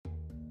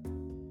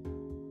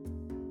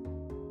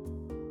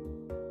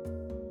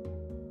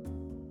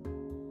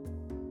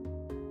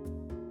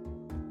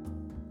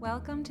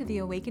Welcome to the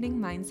Awakening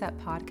Mindset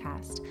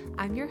Podcast.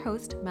 I'm your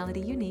host, Melody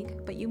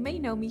Unique, but you may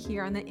know me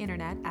here on the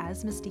internet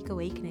as Mystique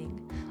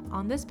Awakening.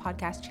 On this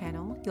podcast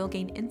channel, you'll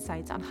gain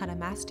insights on how to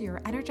master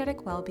your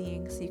energetic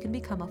well-being so you can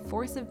become a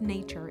force of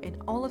nature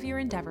in all of your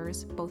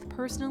endeavors, both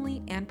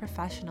personally and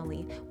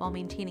professionally, while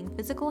maintaining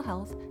physical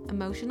health,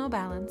 emotional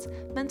balance,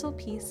 mental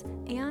peace,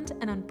 and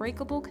an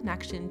unbreakable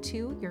connection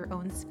to your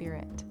own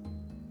spirit.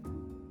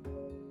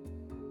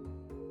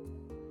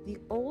 The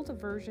old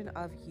version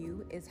of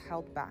you is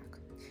held back.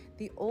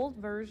 The old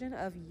version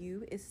of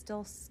you is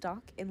still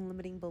stuck in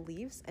limiting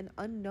beliefs and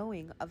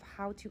unknowing of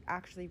how to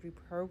actually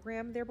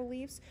reprogram their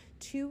beliefs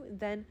to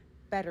then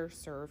better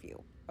serve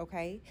you,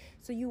 okay?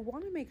 So you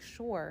want to make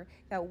sure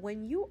that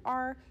when you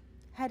are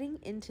heading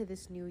into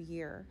this new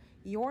year,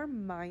 your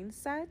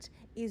mindset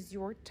is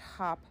your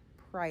top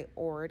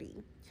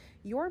priority.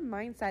 Your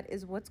mindset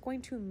is what's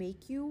going to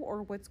make you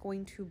or what's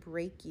going to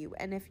break you.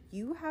 And if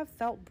you have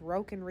felt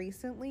broken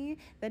recently,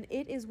 then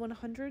it is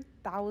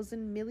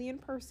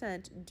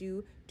 100,000,000,000%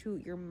 due to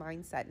your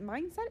mindset.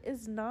 Mindset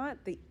is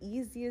not the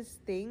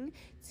easiest thing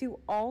to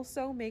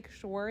also make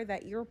sure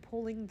that you're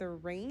pulling the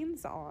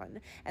reins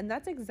on. And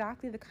that's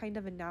exactly the kind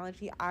of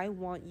analogy I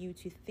want you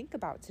to think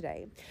about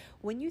today.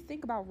 When you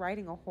think about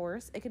riding a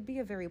horse, it could be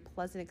a very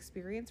pleasant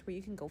experience where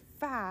you can go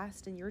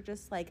fast and you're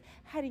just like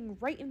heading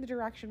right in the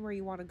direction where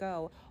you want to go.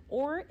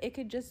 Or it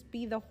could just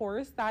be the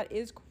horse that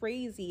is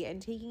crazy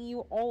and taking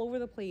you all over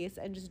the place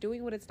and just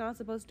doing what it's not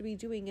supposed to be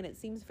doing, and it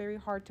seems very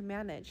hard to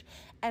manage.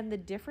 And the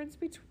difference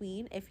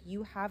between if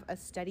you have a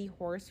steady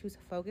horse who's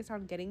focused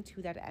on getting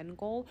to that end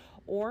goal,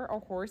 or a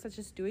horse that's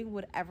just doing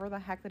whatever the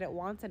heck that it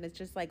wants and it's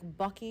just like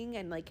bucking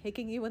and like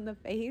kicking you in the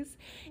face,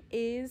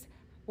 is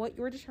what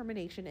your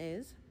determination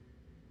is.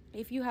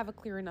 If you have a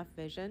clear enough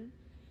vision,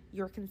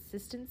 your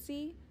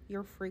consistency,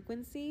 your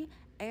frequency,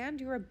 and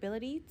your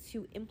ability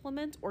to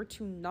implement or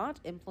to not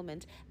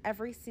implement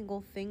every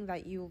single thing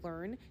that you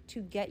learn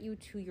to get you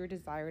to your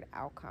desired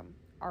outcome.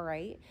 All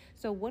right.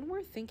 So when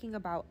we're thinking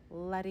about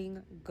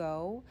letting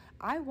go,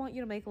 I want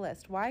you to make a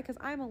list. Why? Because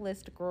I'm a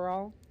list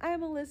girl. I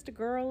am a list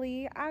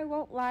girly. I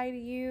won't lie to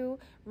you.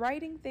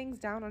 Writing things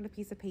down on a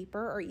piece of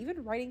paper, or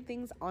even writing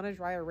things on a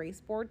dry erase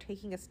board,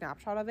 taking a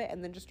snapshot of it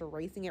and then just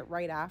erasing it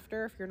right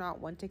after, if you're not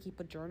one to keep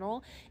a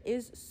journal,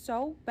 is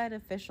so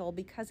beneficial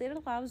because it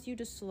allows you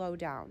to slow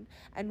down.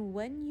 And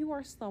when you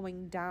are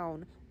slowing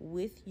down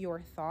with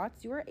your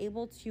thoughts, you are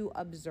able to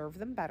observe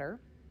them better.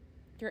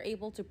 You're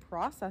able to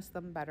process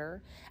them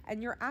better,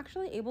 and you're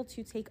actually able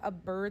to take a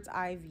bird's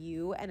eye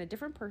view and a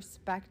different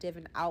perspective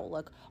and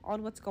outlook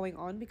on what's going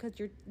on, because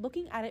you're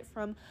looking at it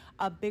from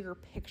a bigger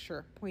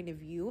picture point of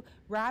view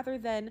rather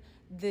than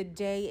the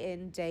day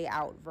in, day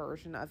out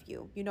version of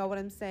you. You know what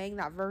I'm saying?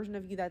 That version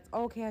of you that's,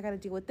 okay, I got to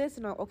deal with this,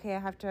 and okay, I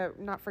have to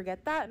not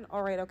forget that, and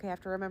all right, okay, I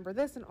have to remember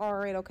this, and all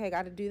right, okay, I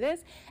got to do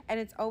this. And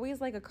it's always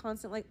like a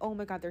constant, like, oh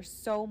my God, there's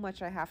so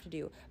much I have to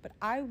do. But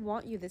I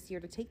want you this year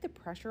to take the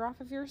pressure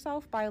off of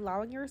yourself by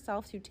allowing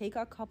yourself to take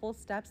a couple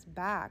steps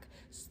back,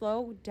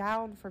 slow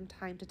down from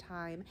time to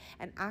time,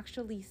 and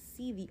actually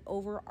see the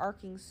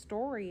overarching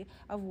story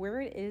of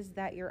where it is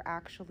that you're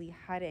actually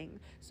heading.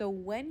 So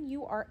when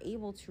you are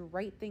able to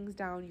write things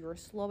down, you're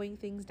slowing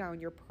things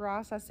down, you're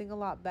processing a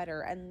lot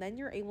better, and then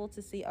you're able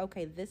to see,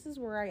 okay, this is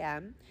where I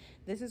am,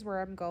 this is where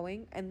I'm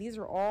going, and these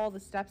are all the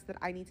steps that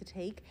I need to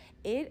take.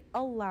 It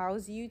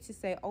allows you to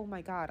say, oh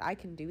my God, I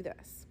can do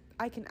this.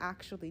 I can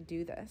actually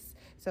do this.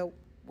 So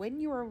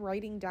when you are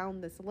writing down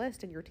this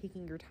list and you're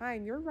taking your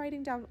time, you're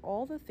writing down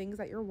all the things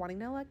that you're wanting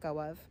to let go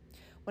of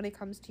when it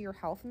comes to your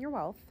health and your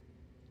wealth,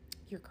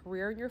 your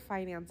career and your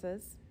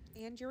finances,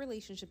 and your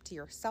relationship to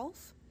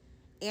yourself,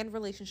 and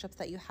relationships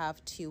that you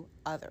have to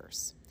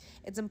others.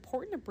 It's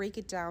important to break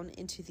it down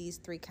into these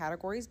three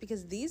categories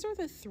because these are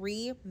the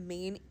three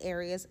main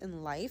areas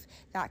in life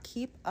that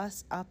keep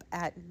us up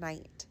at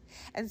night.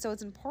 And so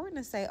it's important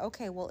to say,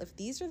 okay, well, if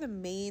these are the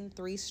main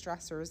three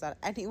stressors that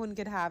anyone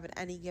could have at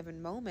any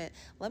given moment,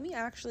 let me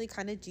actually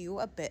kind of do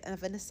a bit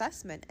of an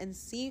assessment and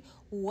see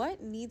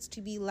what needs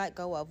to be let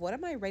go of. What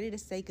am I ready to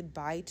say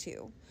goodbye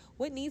to?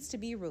 What needs to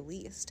be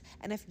released?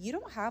 And if you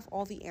don't have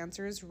all the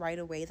answers right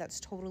away, that's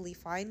totally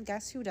fine.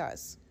 Guess who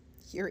does?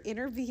 Your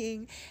inner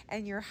being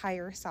and your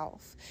higher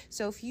self.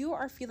 So if you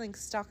are feeling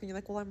stuck and you're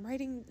like, well, I'm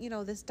writing,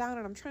 this down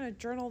and I'm trying to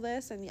journal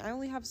this and I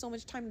only have so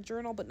much time to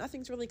journal, but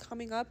nothing's really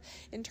coming up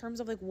in terms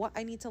of like what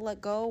I need to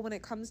let go when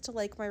it comes to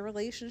like my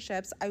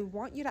relationships, I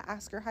want you to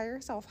ask your higher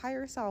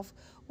self,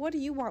 what do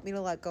you want me to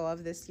let go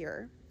of this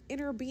year?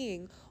 Inner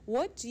being,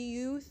 what do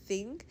you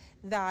think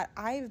that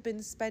I've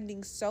been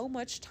spending so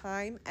much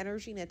time,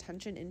 energy, and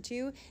attention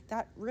into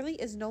that really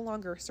is no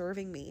longer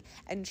serving me?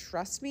 And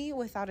trust me,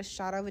 without a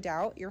shadow of a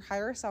doubt, your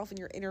higher self and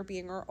your inner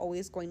being are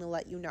always going to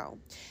let you know.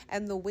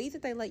 And the way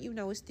that they let you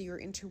know is through your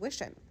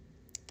intuition.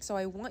 So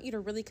I want you to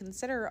really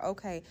consider,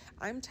 okay,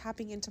 I'm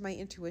tapping into my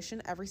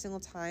intuition every single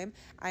time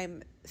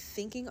I'm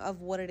thinking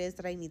of what it is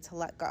that I need to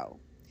let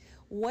go.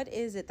 What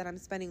is it that I'm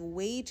spending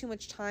way too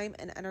much time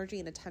and energy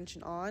and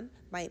attention on?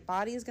 My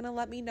body is going to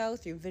let me know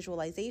through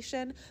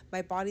visualization.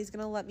 My body is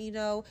going to let me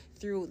know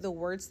through the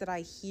words that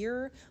I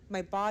hear.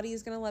 My body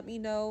is going to let me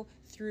know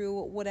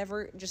through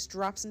whatever just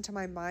drops into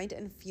my mind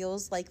and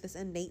feels like this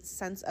innate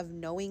sense of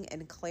knowing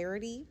and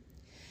clarity.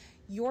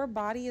 Your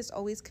body is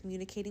always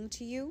communicating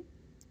to you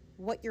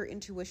what your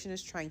intuition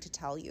is trying to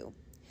tell you,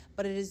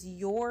 but it is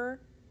your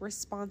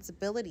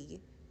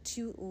responsibility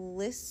to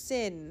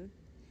listen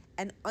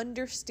and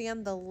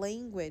understand the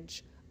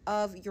language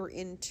of your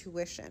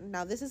intuition.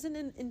 Now, this isn't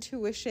an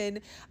intuition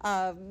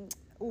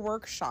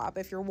workshop.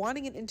 If you're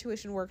wanting an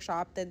intuition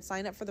workshop, then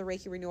sign up for the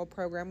Reiki Renewal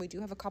Program. We do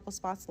have a couple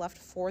spots left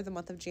for the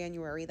month of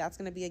January. That's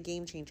going to be a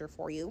game changer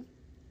for you.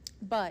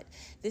 But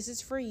this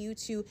is for you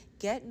to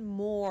get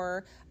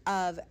more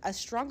of a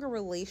stronger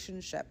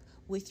relationship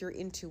with your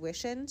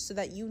intuition so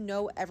that you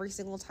know every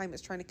single time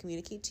it's trying to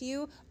communicate to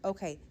you,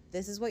 okay,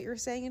 this is what you're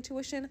saying,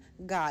 intuition,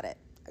 got it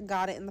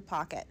in the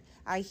pocket.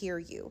 I hear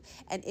you.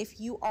 And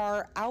if you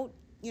are out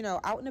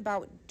and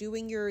about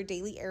doing your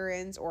daily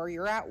errands, or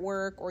you're at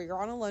work, or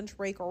you're on a lunch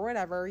break, or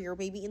whatever, you're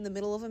maybe in the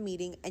middle of a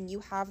meeting and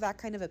you have that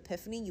kind of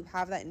epiphany, you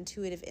have that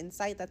intuitive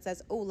insight that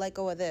says, oh, let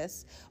go of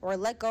this, or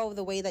let go of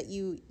the way that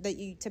you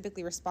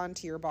typically respond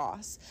to your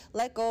boss.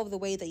 Let go of the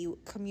way that you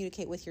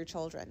communicate with your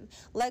children.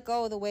 Let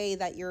go of the way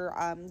that you're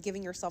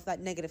giving yourself that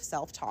negative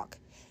self-talk.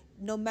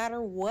 No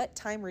matter what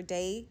time or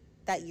day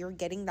that you're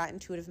getting that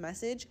intuitive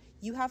message,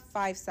 you have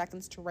 5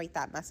 seconds to write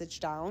that message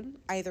down,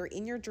 either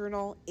in your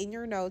journal, in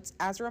your notes,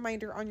 as a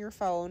reminder on your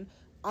phone,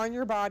 on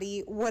your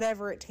body,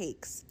 whatever it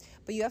takes.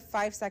 But you have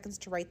 5 seconds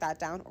to write that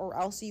down, or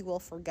else you will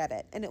forget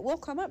it. And it will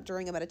come up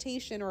during a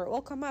meditation, or it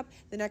will come up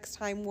the next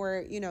time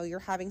where, you're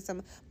having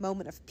some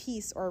moment of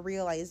peace or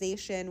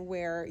realization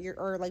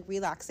or like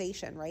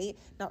relaxation, right?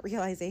 Not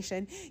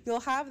realization. You'll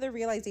have the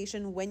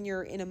realization when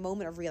you're in a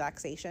moment of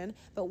relaxation.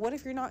 But what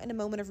if you're not in a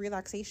moment of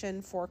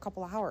relaxation for a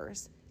couple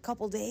hours?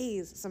 Couple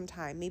days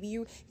sometime? Maybe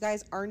you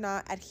guys are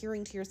not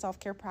adhering to your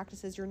self-care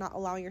practices. You're not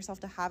allowing yourself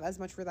to have as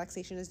much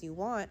relaxation as you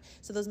want,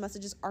 so those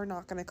messages are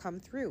not going to come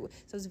through.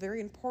 So it's very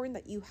important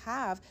that you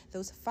have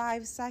those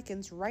 5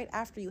 seconds right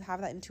after you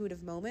have that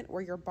intuitive moment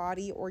where your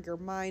body or your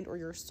mind or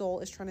your soul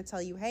is trying to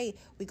tell you, hey,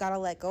 we got to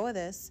let go of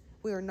this.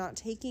 We are not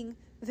taking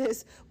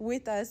this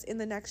with us in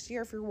the next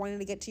year if you're wanting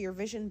to get to your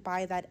vision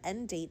by that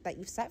end date that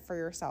you've set for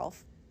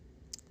yourself.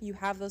 You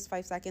have those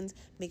 5 seconds.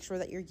 Make sure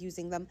that you're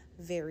using them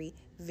very,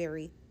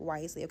 very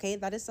wisely, okay?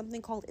 That is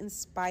something called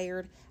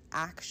inspired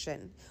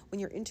action. When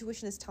your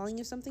intuition is telling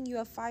you something, you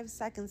have 5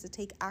 seconds to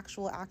take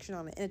actual action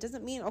on it. And it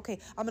doesn't mean, okay,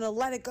 I'm going to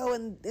let it go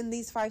in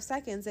these 5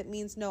 seconds. It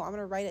means, no, I'm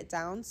going to write it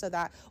down so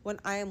that when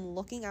I am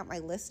looking at my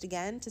list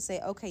again to say,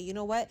 okay, you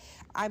know what?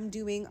 I'm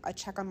doing a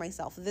check on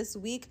myself. This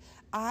week,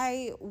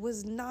 I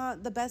was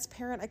not the best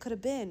parent I could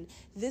have been.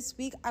 This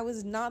week, I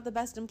was not the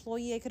best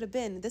employee I could have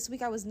been. This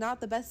week, I was not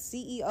the best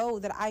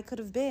CEO that I could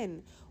have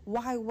been.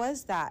 Why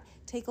was that?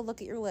 Take a look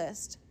at your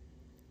list.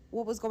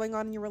 What was going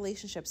on in your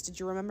relationships? Did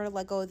you remember to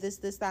let go of this,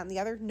 that, and the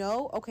other?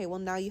 No? Okay, well,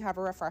 now you have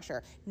a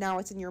refresher. Now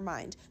it's in your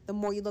mind. The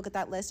more you look at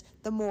that list,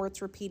 the more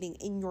it's repeating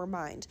in your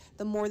mind.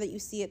 The more that you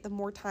see it, the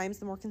more times,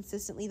 the more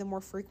consistently, the more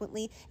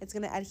frequently, it's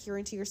going to adhere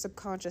into your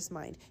subconscious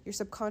mind. Your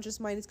subconscious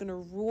mind is going to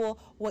rule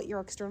what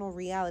your external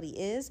reality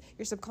is.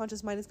 Your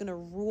subconscious mind is going to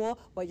rule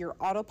what your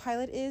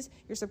autopilot is.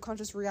 Your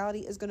subconscious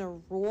reality is going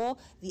to rule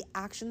the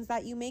actions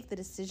that you make, the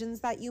decisions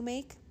that you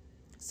make.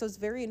 So it's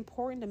very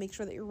important to make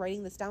sure that you're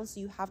writing this down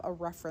so you have a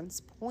reference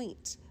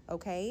point,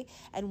 okay?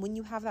 And when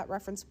you have that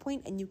reference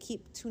point and you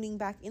keep tuning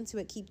back into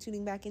it,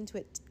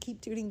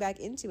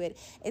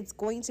 it's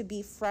going to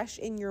be fresh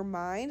in your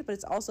mind, but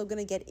it's also going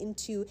to get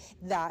into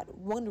that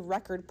one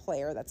record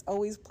player that's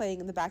always playing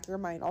in the back of your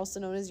mind, also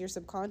known as your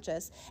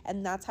subconscious.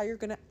 And that's how you're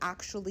going to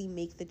actually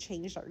make the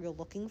change that you're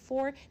looking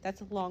for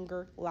that's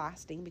longer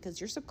lasting,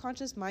 because your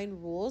subconscious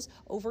mind rules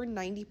over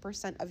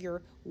 90% of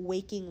your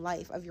waking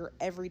life, of your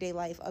everyday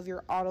life, of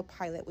your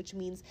autopilot, which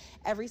means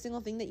every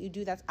single thing that you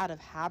do that's out of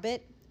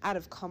habit, out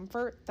of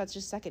comfort, that's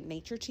just second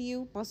nature to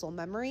you, muscle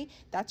memory,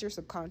 that's your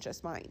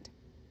subconscious mind.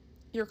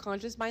 Your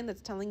conscious mind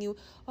that's telling you,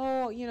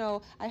 oh,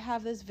 I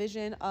have this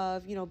vision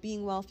of,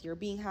 being wealthier,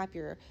 being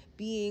happier,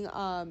 being,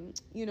 a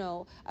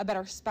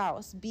better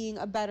spouse, being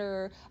a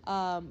better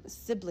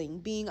sibling,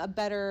 being a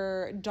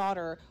better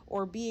daughter,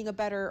 or being a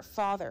better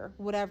father,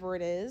 whatever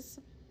it is.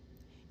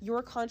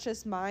 Your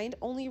conscious mind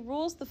only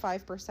rules the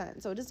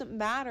 5%. So it doesn't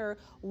matter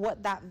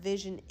what that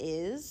vision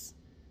is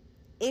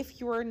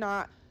if you're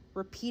not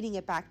repeating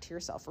it back to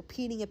yourself, and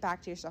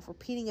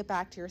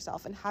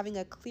having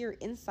a clear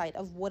insight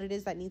of what it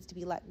is that needs to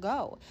be let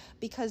go.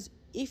 Because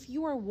if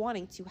you are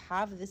wanting to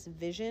have this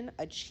vision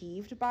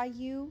achieved by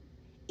you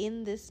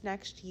in this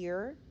next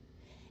year,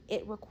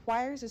 it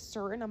requires a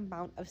certain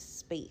amount of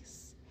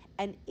space.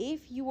 And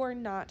if you are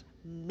not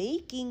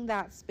making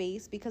that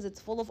space because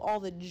it's full of all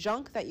the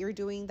junk that you're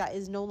doing that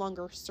is no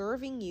longer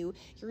serving you,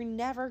 you're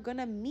never going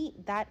to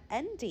meet that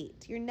end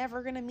date. You're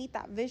never going to meet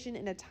that vision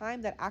in a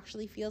time that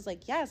actually feels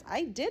like, yes,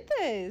 I did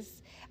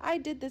this. I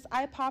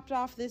popped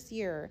off this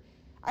year.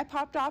 I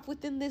popped off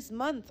within this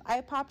month.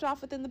 I popped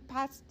off within the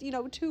past,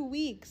 2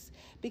 weeks,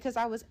 because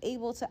I was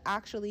able to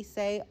actually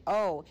say,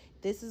 oh,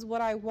 this is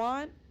what I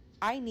want.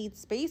 I need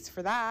space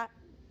for that.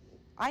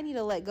 I need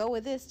to let go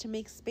of this to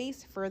make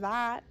space for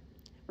that.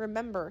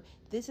 Remember,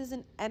 this is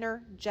an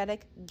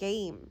energetic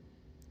game.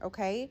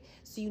 Okay?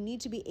 So you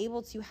need to be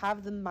able to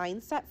have the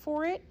mindset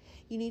for it.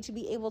 You need to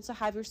be able to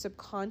have your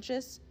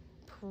subconscious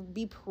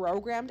be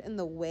programmed in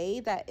the way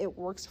that it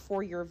works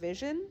for your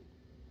vision.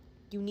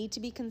 You need to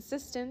be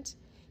consistent.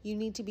 You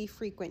need to be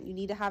frequent. You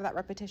need to have that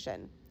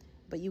repetition.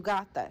 But you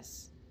got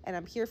this. And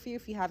I'm here for you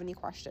if you have any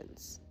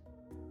questions.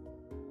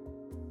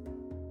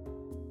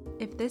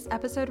 If this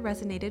episode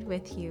resonated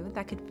with you,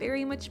 that could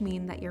very much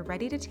mean that you're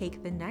ready to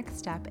take the next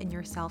step in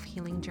your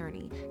self-healing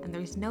journey. And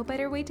there's no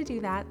better way to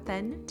do that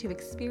than to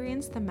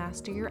experience the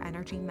Master Your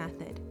Energy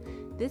method.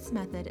 This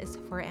method is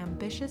for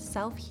ambitious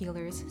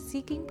self-healers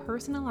seeking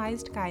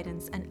personalized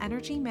guidance and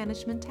energy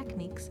management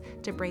techniques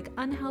to break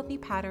unhealthy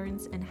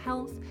patterns in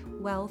health,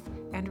 wealth,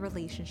 and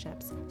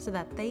relationships so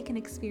that they can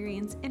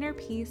experience inner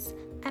peace,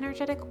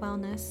 energetic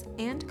wellness,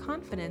 and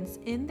confidence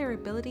in their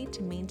ability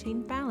to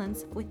maintain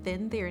balance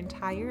within their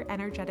entire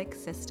energetic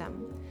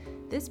system.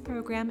 This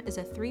program is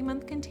a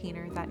 3-month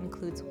container that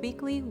includes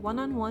weekly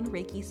one-on-one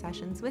Reiki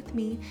sessions with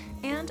me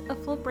and a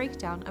full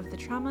breakdown of the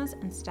traumas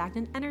and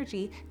stagnant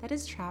energy that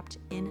is trapped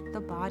in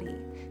the body.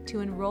 To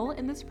enroll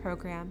in this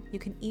program, you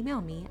can email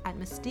me at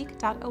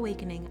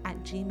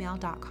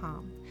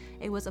mystique.awakening@gmail.com.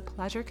 It was a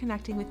pleasure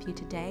connecting with you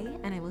today,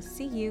 and I will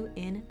see you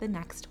in the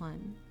next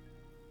one.